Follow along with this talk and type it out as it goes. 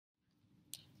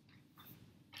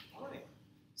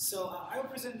I will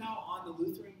present now on the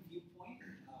Lutheran viewpoint.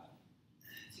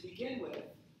 To begin with,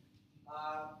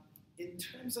 in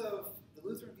terms of the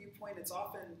Lutheran viewpoint, it's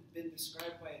often been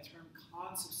described by a term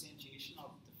consubstantiation.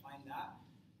 I'll define that.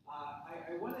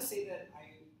 I want to say that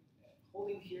I'm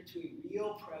holding here to a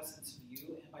real presence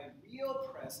view, and by real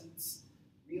presence,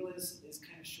 real is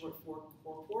kind of short for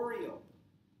corporeal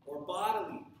or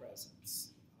bodily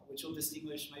presence, which will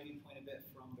distinguish my viewpoint a bit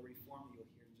from the Reform you'll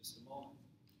hear in just a moment.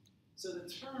 So the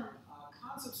term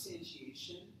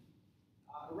consubstantiation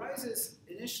arises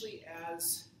initially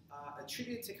as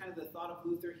attributed to kind of the thought of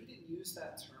Luther. He didn't use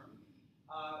that term.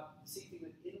 Same thing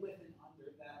with in, with, and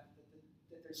under, that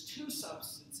there's two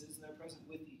substances that are present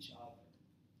with each other.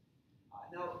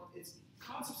 Now,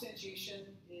 consubstantiation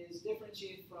is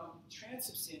differentiated from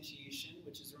transubstantiation,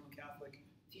 which is Roman Catholic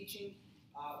teaching,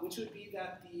 which would be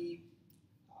that the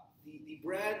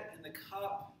bread and the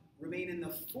cup remain in the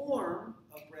form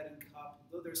of bread and cup,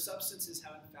 though their substances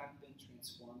have in fact been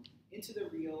transformed into the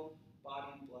real body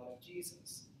and blood of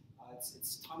Jesus.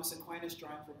 It's Thomas Aquinas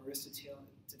drawing from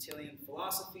Aristotelian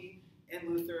philosophy, and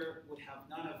Luther would have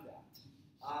none of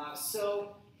that.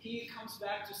 So he comes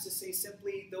back just to say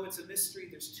simply, though it's a mystery,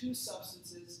 there's two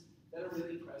substances that are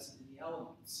really present in the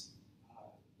elements.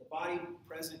 The body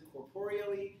present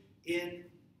corporeally in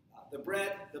the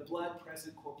bread, the blood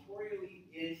present corporeally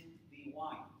in the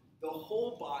wine. The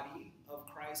whole body of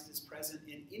Christ is present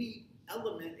in any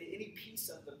element, in any piece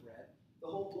of the bread. The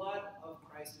whole blood of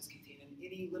Christ is contained in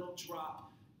any little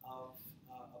drop of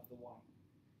the wine.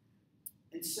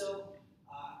 And so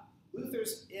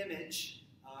Luther's image,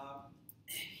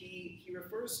 he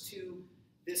refers to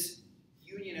this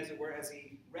union, as it were, as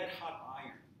a red-hot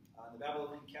iron. In the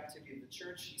Babylonian captivity of the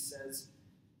church, he says,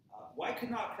 why could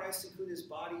not Christ include his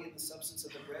body in the substance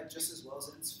of the bread just as well as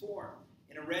in its form?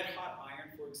 In a red-hot iron,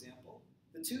 for example,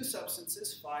 the two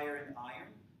substances, fire and iron,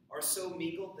 are so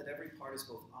mingled that every part is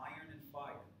both iron and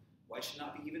fire. Why should it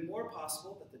not be even more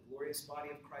possible that the glorious body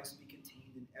of Christ be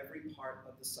contained in every part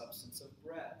of the substance of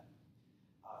bread?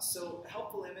 So a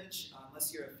helpful image,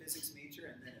 unless you're a physics major,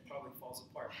 and then it probably falls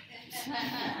apart.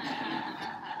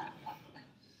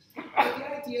 But the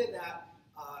idea that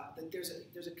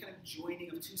there's a kind of joining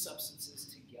of two substances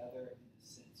together in a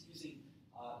sense, using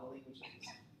the language of this.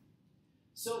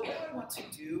 So what I want to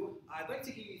do, I'd like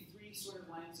to give you three sort of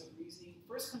lines of reasoning.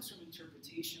 First comes from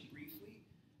interpretation briefly,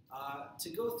 to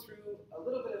go through a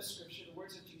little bit of scripture, the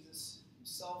words of Jesus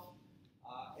himself,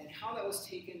 and how that was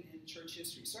taken in church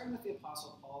history, starting with the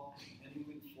Apostle Paul and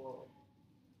moving forward.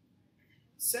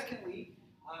 Secondly,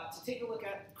 to take a look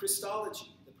at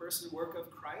Christology, the person and work of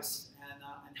Christ,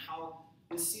 and how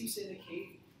this seems to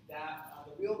indicate that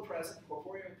the real present,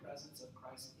 corporeal presence of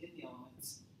Christ in the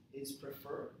elements is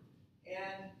preferred.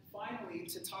 And finally,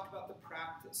 to talk about the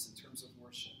practice in terms of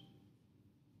worship,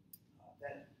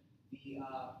 that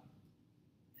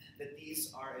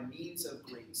these are a means of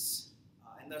grace,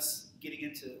 and thus getting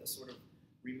into a sort of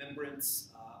remembrance,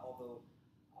 although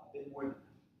a bit more than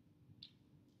that.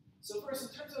 So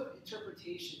first, in terms of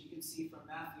interpretation, you can see from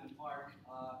Matthew and Mark,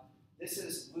 this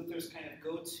is Luther's kind of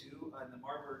go-to in the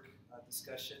Marburg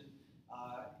discussion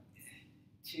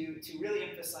to really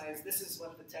emphasize this is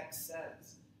what the text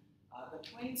says. The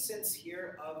plain sense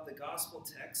here of the gospel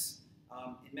text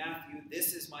in Matthew,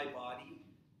 this is my body,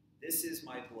 this is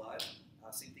my blood,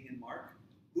 same thing in Mark.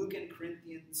 Luke and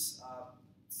Corinthians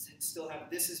still have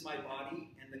this is my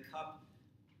body, and the cup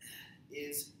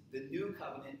is the new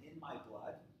covenant in my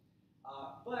blood.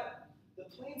 But the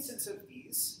plain sense of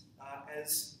these,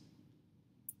 as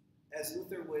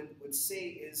Luther would say,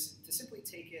 is to simply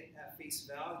take it at face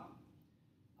value.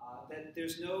 That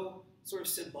there's no sort of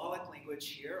symbolic language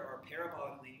here or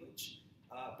parabolic language.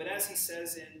 But as he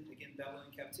says in, again,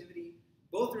 Babylonian captivity,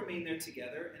 both remain there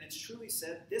together, and it's truly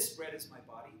said, this bread is my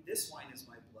body, this wine is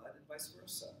my blood, and vice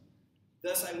versa.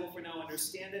 Thus I will for now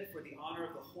understand it for the honor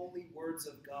of the holy words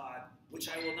of God, which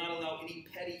I will not allow any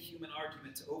petty human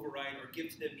argument to override or give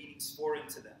to them meanings foreign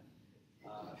to them.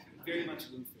 Very much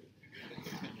Luther.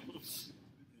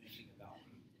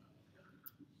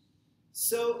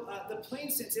 So the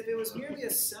plain sense, if it was merely a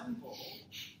symbol,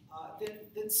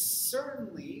 then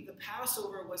certainly the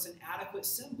Passover was an adequate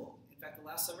symbol. In fact, the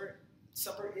Last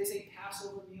Supper is a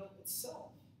Passover meal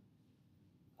itself.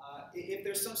 If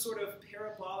there's some sort of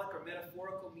parabolic or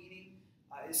metaphorical meaning,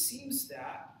 it seems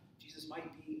that Jesus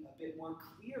might be a bit more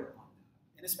clear on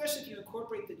that. And especially if you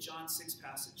incorporate the John 6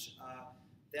 passage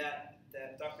that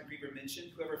Dr. Grieber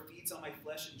mentioned, whoever feeds on my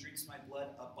flesh and drinks my blood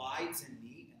abides in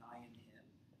me and I in him,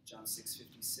 John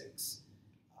 6:56,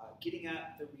 getting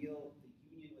at the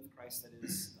union with Christ that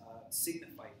is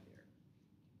signified there.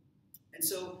 And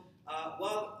so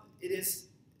while it is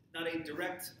not a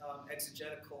direct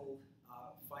exegetical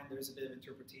find. There's a bit of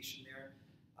interpretation there.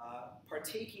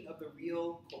 Partaking of the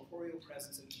real corporeal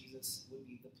presence of Jesus would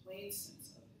be the plain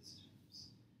sense of his terms.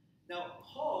 Now,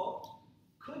 Paul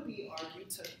could be argued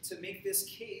to make this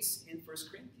case in 1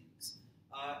 Corinthians.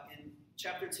 In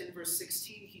chapter 10, verse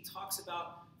 16, he talks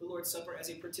about the Lord's Supper as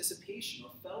a participation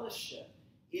or fellowship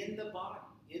in the body,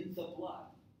 in the blood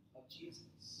of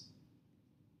Jesus.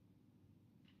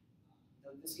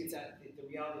 Now, this gets at the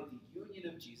reality of the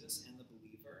union of Jesus and the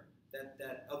believer,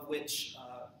 that of which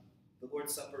the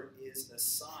Lord's Supper is a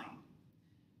sign.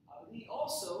 He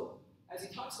also, as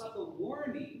he talks about the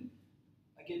warning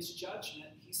against judgment,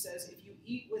 he says, if you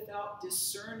eat without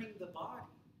discerning the body,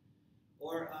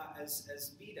 or as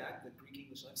BDAC, the Greek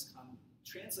English lexicon,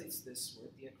 translates this word,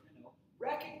 diakrino,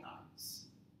 recognize.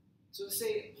 So to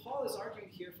say, Paul is arguing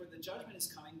here for the judgment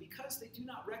is coming because they do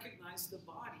not recognize the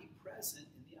body present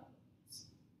in the elements.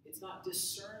 It's not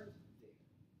discerned there.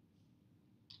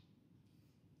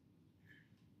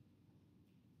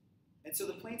 And so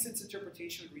the plain sense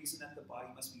interpretation would reason that the body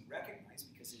must be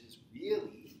recognized because it is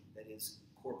really, that is,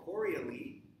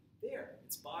 corporeally there.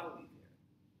 It's bodily there.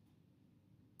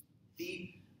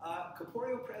 The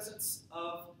corporeal presence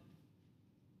of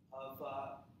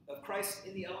Christ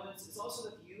in the elements is also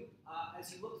the view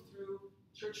as you look through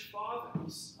church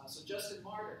fathers. So Justin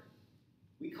Martyr,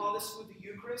 we call this food the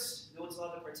Eucharist. No one's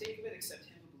allowed to partake of it except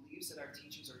him who believes that our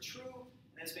teachings are true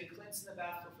and has been cleansed in the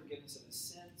bath for forgiveness of his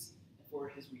sins and for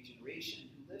his regeneration,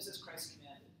 who lives as Christ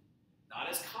commanded. Not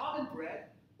as common bread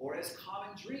or as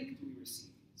common drink do we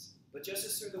receive these, but just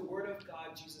as through the word of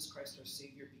God, Jesus Christ our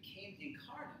Savior became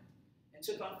incarnate and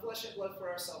took on flesh and blood for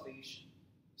our salvation.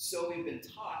 So we've been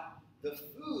taught the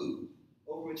food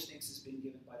over which thanks has been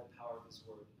given by the power of his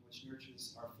word, and which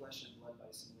nurtures our flesh and blood by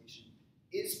assimilation,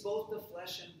 is both the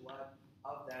flesh and blood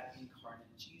of that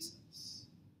incarnate Jesus.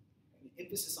 An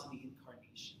emphasis on the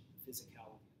incarnation, the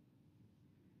physicality,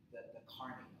 the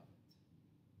carning of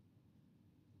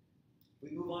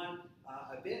it. We move on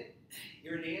a bit.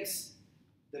 Irenaeus,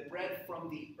 the bread from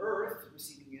the earth,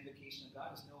 receiving the invocation of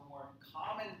God, is no more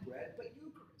common bread, but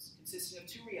Eucharist, consisting of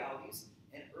two realities,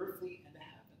 an earthly and a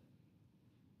heaven.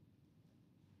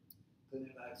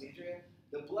 Clement of Alexandria,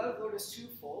 the blood of the Lord is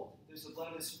twofold. There's the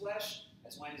blood of his flesh,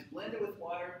 as wine is blended with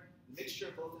water. The mixture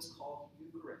of both is called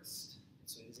Eucharist. And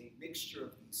so it is a mixture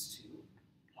of these two.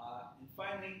 And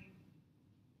finally,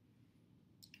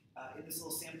 in this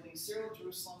little sampling, Cyril of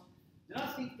Jerusalem, do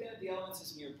not think then of the elements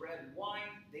as mere bread and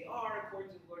wine. They are,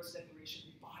 according to the Lord's declaration,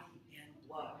 body and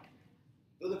blood.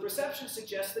 Though the perception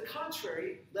suggests the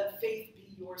contrary, let faith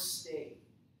be your stay.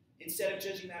 Instead of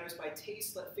judging matters by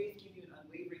taste, let faith give you an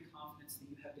unwavering confidence that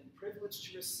you have been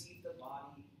privileged to receive the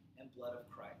body and blood of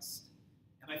Christ.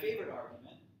 And my favorite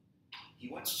argument, he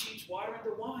once changed water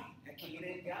into wine at Cana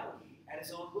in Galilee at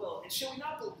his own will. And shall we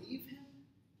not believe him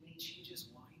when he changes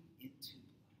wine into blood?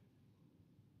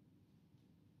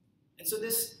 And so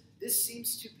this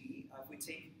seems to be, if we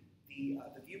take the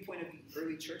viewpoint of the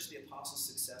early church, the apostles'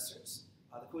 successors,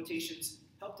 the quotations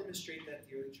help demonstrate that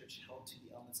the early church held to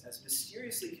the elements as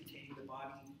mysteriously containing the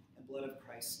body and blood of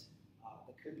Christ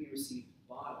that could be received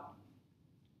bodily.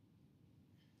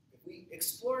 If we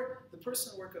explore the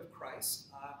personal work of Christ,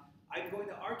 I'm going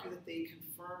to argue that they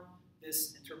confirm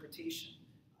this interpretation.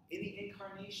 In the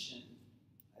incarnation,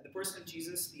 the person of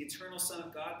Jesus, the eternal Son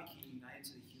of God, became united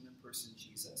to the human person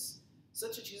Jesus,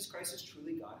 such that Jesus Christ is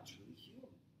truly God and truly human.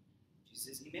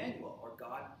 Jesus is Emmanuel, or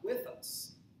God with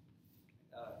us.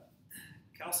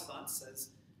 Chalcedon says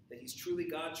that he's truly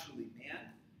God, truly man,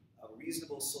 a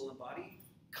reasonable soul and body,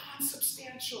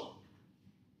 consubstantial.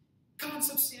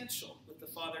 Consubstantial with the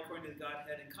Father according to the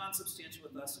Godhead, and consubstantial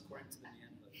with us according to the manhood.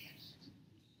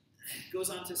 It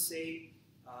goes on to say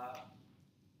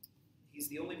he's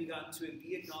the only begotten to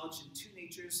be acknowledged in two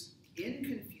natures,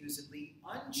 inconfusedly,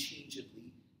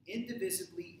 unchangeably,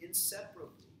 indivisibly,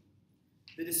 inseparably.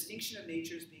 The distinction of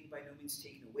natures being by no means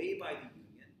taken away by the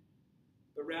union,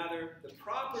 but rather the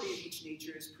property of each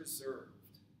nature is preserved,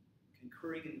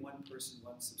 concurring in one person,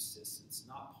 one subsistence,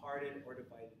 not parted or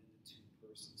divided into two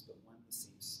persons, but one and the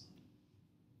same Son.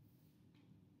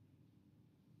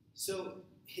 So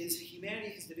his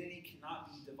humanity, his divinity cannot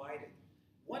be divided.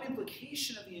 One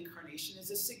implication of the incarnation is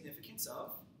the significance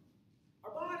of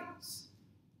our bodies.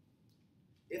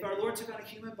 If our Lord took on a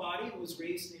human body and was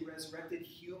raised in a resurrected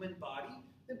human body,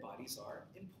 then bodies are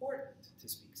important, to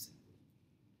speak simply.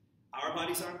 Our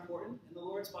bodies are important, and the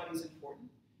Lord's body is important,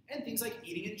 and things like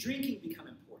eating and drinking become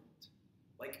important,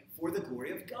 like for the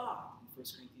glory of God in 1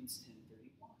 Corinthians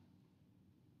 10:31.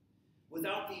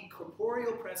 Without the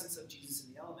corporeal presence of Jesus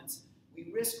in the elements,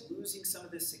 we risk losing some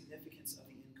of the significance of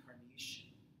the incarnation.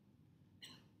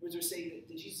 words, we're saying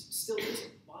that Jesus still is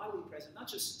bodily present, not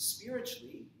just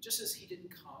spiritually, just as he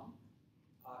didn't come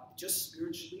just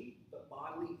spiritually, but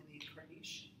bodily in the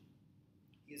incarnation.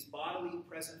 He is bodily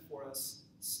present for us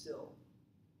still.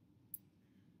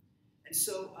 And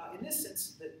so, in this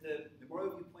sense, the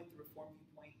memorial viewpoint, the Reformed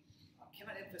viewpoint,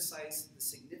 cannot emphasize the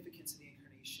significance of the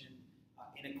incarnation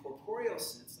in a corporeal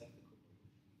sense like the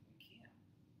corporeal can.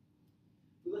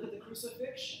 We look at the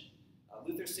crucifixion.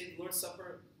 Luther said the Lord's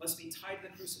Supper must be tied to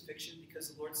the crucifixion because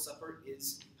the Lord's Supper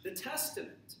is the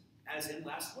testament, as in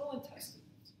last will and testament.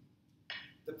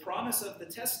 The promise of the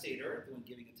testator, the one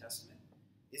giving a testament,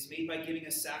 is made by giving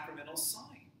a sacramental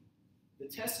sign. The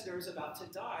testator is about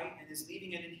to die and is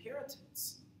leaving an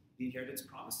inheritance. The inheritance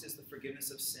promised is the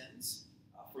forgiveness of sins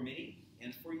for many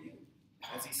and for you,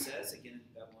 as he says, again in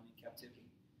Babylonian captivity.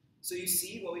 So you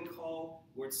see, what we call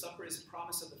Lord's Supper is a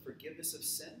promise of the forgiveness of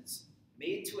sins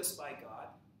made to us by God,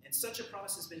 and such a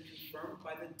promise has been confirmed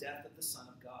by the death of the Son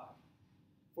of God.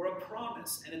 For a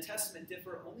promise and a testament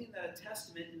differ only in that a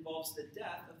testament involves the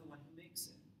death of the one who makes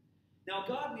it. Now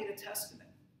God made a testament,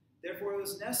 therefore it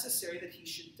was necessary that he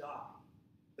should die.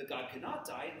 But God could not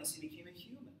die unless he became a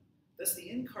human. Thus the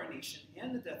incarnation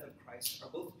and the death of Christ are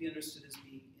both to be understood as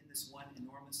being in this one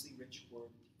enormously rich word,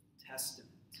 testament.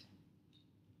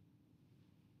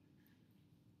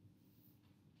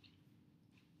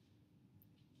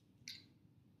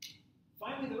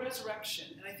 Finally, the resurrection,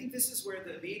 and I think this is where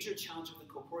the major challenge of the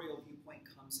corporeal viewpoint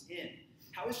comes in.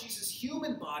 How is Jesus'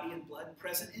 human body and blood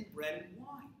present in bread and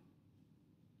wine?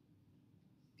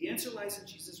 The answer lies in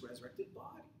Jesus' resurrected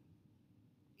body.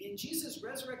 In Jesus'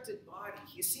 resurrected body,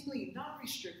 he is seemingly not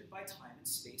restricted by time and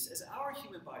space as our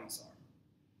human bodies are.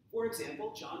 For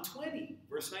example, John 20,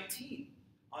 verse 19.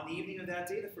 On the evening of that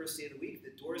day, the first day of the week,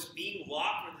 the doors being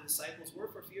locked where the disciples were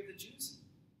for fear of the Jews,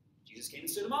 Jesus came and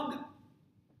stood among them.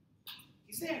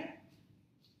 He's there.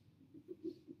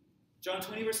 John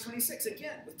 20, verse 26,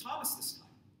 again, with Thomas this time.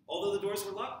 Although the doors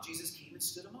were locked, Jesus came and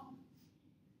stood among them.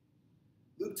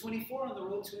 Luke 24, on the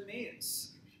road to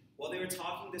Emmaus. While they were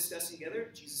talking, discussing together,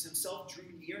 Jesus himself drew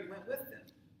near and went with them.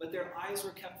 But their eyes were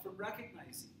kept from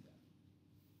recognizing them.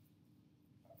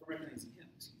 From recognizing him,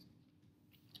 excuse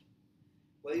me.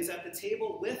 While he was at the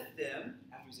table with them,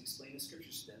 after he's explained the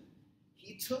scriptures to them,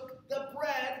 he took the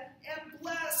bread and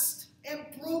blessed and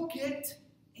broke it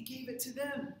and gave it to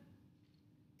them.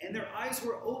 And their eyes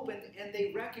were opened and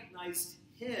they recognized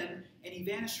him and he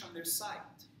vanished from their sight.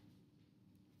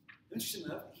 Interesting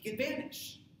enough, he can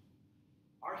vanish.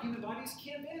 Our human bodies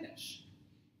can't vanish.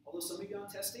 Although some of you on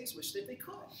test days wish that they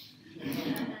could.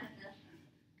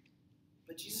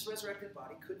 But Jesus' resurrected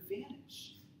body could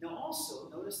vanish. Now also,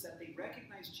 notice that they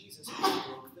recognized Jesus when he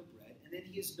broke the bread, and then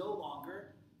he is no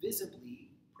longer visibly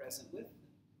present with them.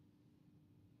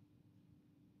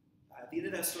 At the end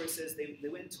of that story, it says they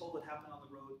went and told what happened on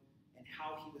the road and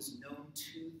how he was known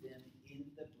to them in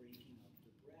the breaking of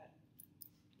the bread.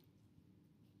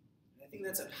 And I think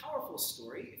that's a powerful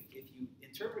story if you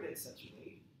interpret it in such a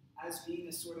way as being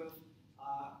a sort of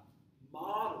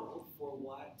model for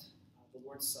what the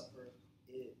Lord's Supper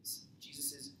is.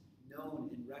 Jesus is known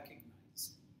and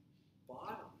recognized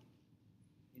bodily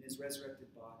in his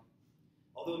resurrected body.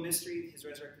 Although a mystery, his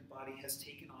resurrected body has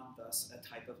taken on thus a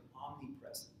type of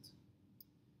omnipresence.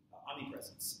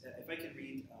 If I can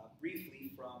read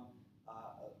briefly from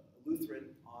Lutheran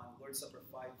on Lord's Supper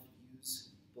 5U's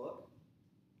book,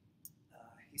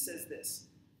 he says this.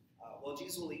 While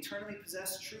Jesus will eternally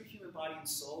possess true human body and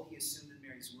soul he assumed in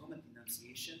Mary's womb at the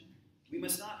Annunciation, we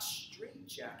must not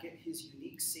straitjacket his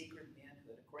unique sacred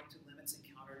manhood according to limits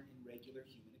encountered in regular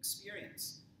human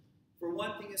experience. For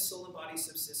one thing, his soul and body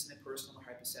subsist in a personal or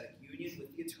hypostatic union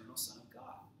with the eternal Son of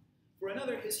God. For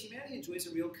another, his humanity enjoys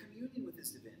a real communion with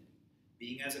his divinity,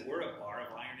 being as it were a bar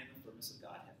of iron in the furnace of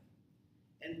Godhead.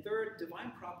 And third,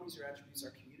 divine properties or attributes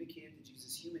are communicated to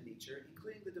Jesus' human nature,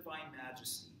 including the divine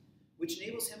majesty, which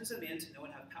enables him as a man to know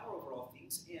and have power over all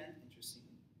things, and,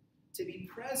 interestingly, to be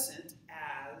present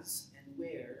as and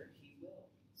where he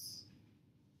wills.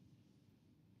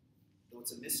 Though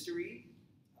it's a mystery,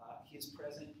 he is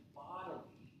present bodily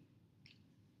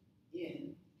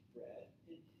in bread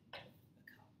and in the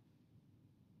cup.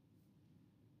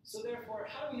 So therefore,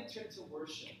 how do we enter into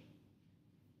worship?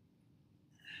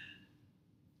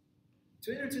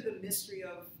 To enter into the mystery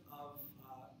of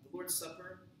the Lord's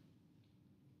Supper,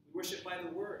 we worship by the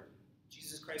Word.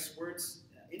 Jesus Christ's words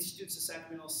institutes the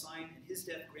sacramental sign, and his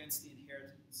death grants the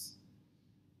inheritance.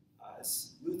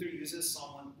 As Luther uses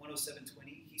Psalm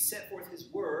 107:20, he set forth his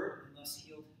word and thus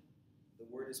healed him. The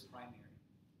word is primary.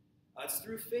 It's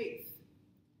through faith.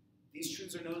 These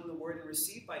truths are known in the word and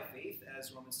received by faith,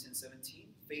 as Romans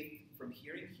 10:17. Faith from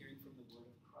hearing, hearing from the word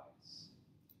of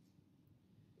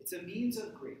It's a means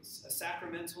of grace, a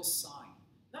sacramental sign,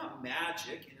 not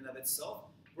magic in and of itself,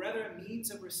 rather a means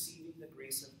of receiving the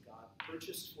grace of God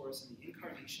purchased for us in the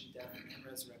incarnation, death, and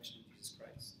resurrection of Jesus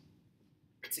Christ.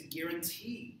 It's a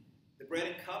guarantee. The bread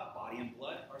and cup, body and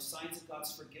blood, are signs of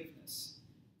God's forgiveness.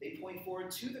 They point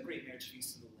forward to the great marriage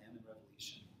feast of the Lamb in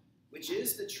Revelation, which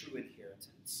is the true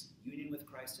inheritance, union with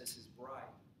Christ as his bride.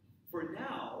 For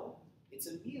now, it's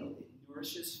a meal. It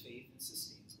nourishes faith and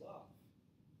sustains love.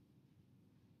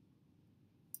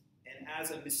 And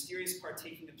as a mysterious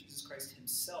partaking of Jesus Christ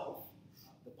himself,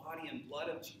 the body and blood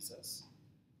of Jesus,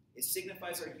 it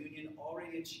signifies our union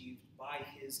already achieved by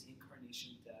his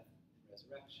incarnation, death, and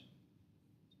resurrection.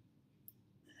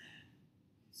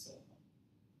 So, time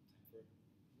for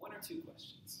one or two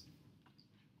questions.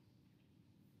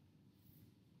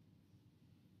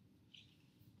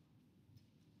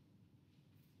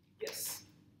 Yes?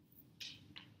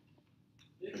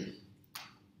 The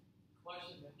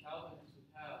question that Calvinists would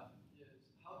have is,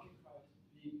 how can Christ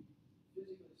be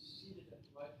physically seated at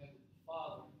the right hand of the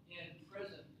Father and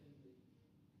present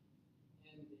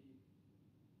in the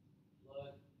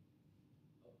blood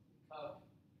of the cup?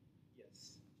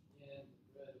 Yes. And the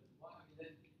bread of the wine? I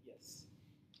mean, Yes.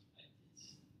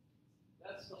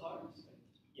 that's the hardest thing.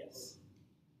 Yes.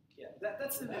 Yeah,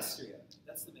 that's the mystery of it.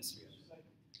 That's the mystery of it. It's like,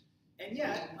 And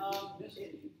yet,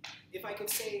 if I could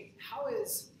say, how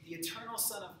is the eternal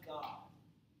Son of God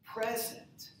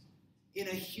present in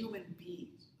a human being,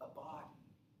 a body?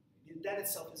 That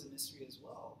itself is a mystery as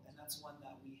well, and that's one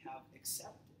that we have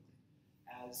accepted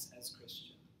as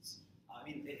Christians. I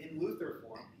mean, in Luther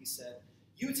form, he said,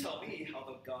 "You tell me how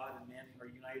the God and man are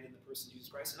united in the person of Jesus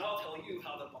Christ, and I'll tell you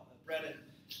how the bread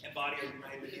and body are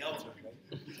united in the altar." Right?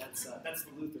 That's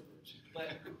the Luther version.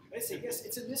 But I say, yes,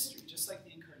 it's a mystery, just like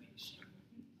the incarnation.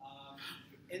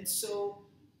 And so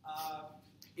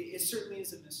it certainly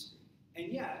is a mystery.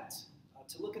 And yet,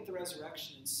 to look at the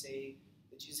resurrection and say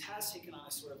that Jesus has taken on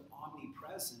a sort of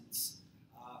omnipresence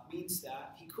means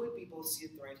that he could be both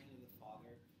seated at the right hand of the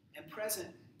Father and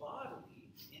present bodily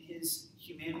in his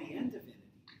humanity and divinity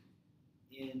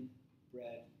in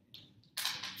bread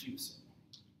and juice.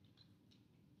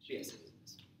 Yes, it is a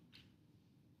mystery.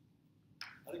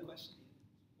 Other questions?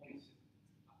 I was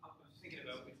thinking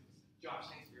about Josh.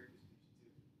 Thanks for your presentation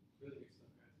too. Really good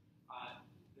stuff, guys.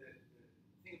 The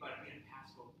thing about it being a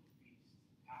Passover feast.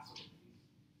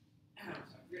 I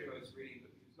forget what I was reading,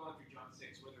 but he was going through John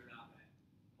 6, whether or not that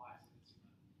applies to this or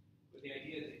not. But the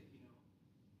idea that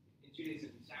in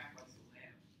Judaism you sacrifice the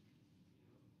lamb,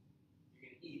 you're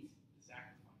going to eat the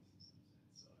sacrifice in some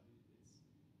sense. So I mean,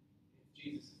 if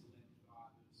Jesus is the Lamb of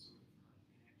God, those sort of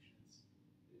connections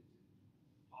it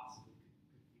possibly could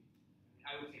be.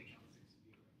 I would take John 6 to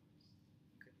be a reference.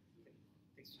 Okay.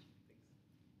 Thanks, John. Thanks.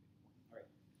 All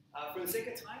right. For the sake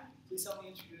of time, please help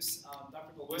me introduce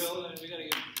Dr. Goldstein. Well, we got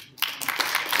to get.